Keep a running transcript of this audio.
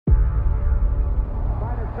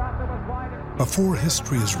Before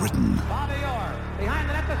history is written,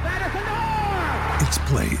 it's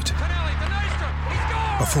played.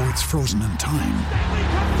 Before it's frozen in time,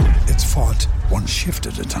 it's fought one shift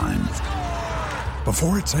at a time.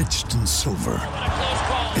 Before it's etched in silver,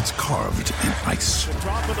 it's carved in ice.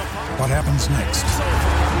 What happens next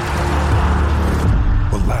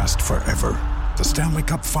will last forever. The Stanley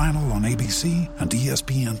Cup Final on ABC and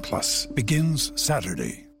ESPN Plus begins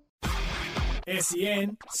Saturday.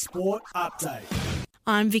 SEN Sport Update.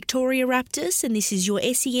 I'm Victoria Raptis and this is your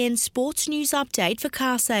SEN Sports News Update for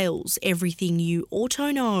car sales. Everything you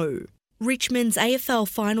auto know. Richmond's AFL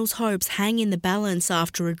Finals hopes hang in the balance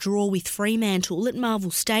after a draw with Fremantle at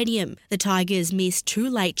Marvel Stadium. The Tigers missed two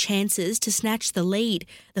late chances to snatch the lead.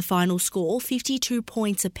 The final score 52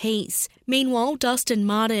 points apiece. Meanwhile, Dustin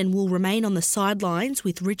Martin will remain on the sidelines,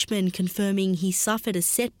 with Richmond confirming he suffered a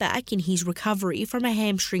setback in his recovery from a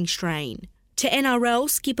hamstring strain. To NRL,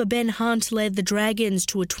 skipper Ben Hunt led the Dragons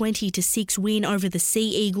to a 20-6 win over the Sea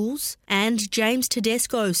Eagles, and James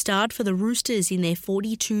Tedesco starred for the Roosters in their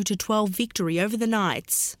 42-12 victory over the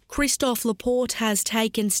Knights. Christophe Laporte has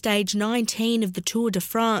taken stage 19 of the Tour de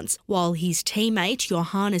France, while his teammate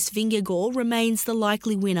Johannes Vingegaard remains the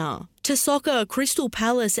likely winner. To soccer, Crystal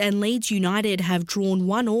Palace and Leeds United have drawn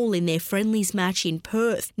 1-1 in their friendlies match in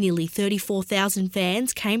Perth. Nearly 34,000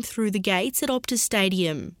 fans came through the gates at Optus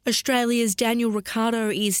Stadium. Australia's Daniel Ricciardo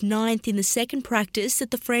is ninth in the second practice at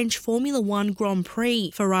the French Formula One Grand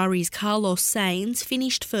Prix. Ferrari's Carlos Sainz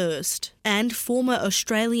finished first. And former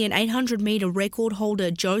Australian 800-metre record holder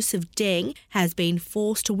Joseph Deng has been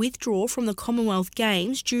forced to withdraw from the Commonwealth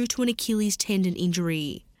Games due to an Achilles tendon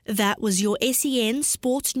injury. That was your SEN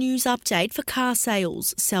Sports News Update for car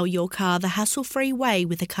sales. Sell your car the hassle-free way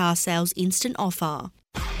with a car sales instant offer.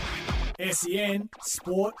 SEN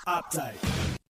Sport Update.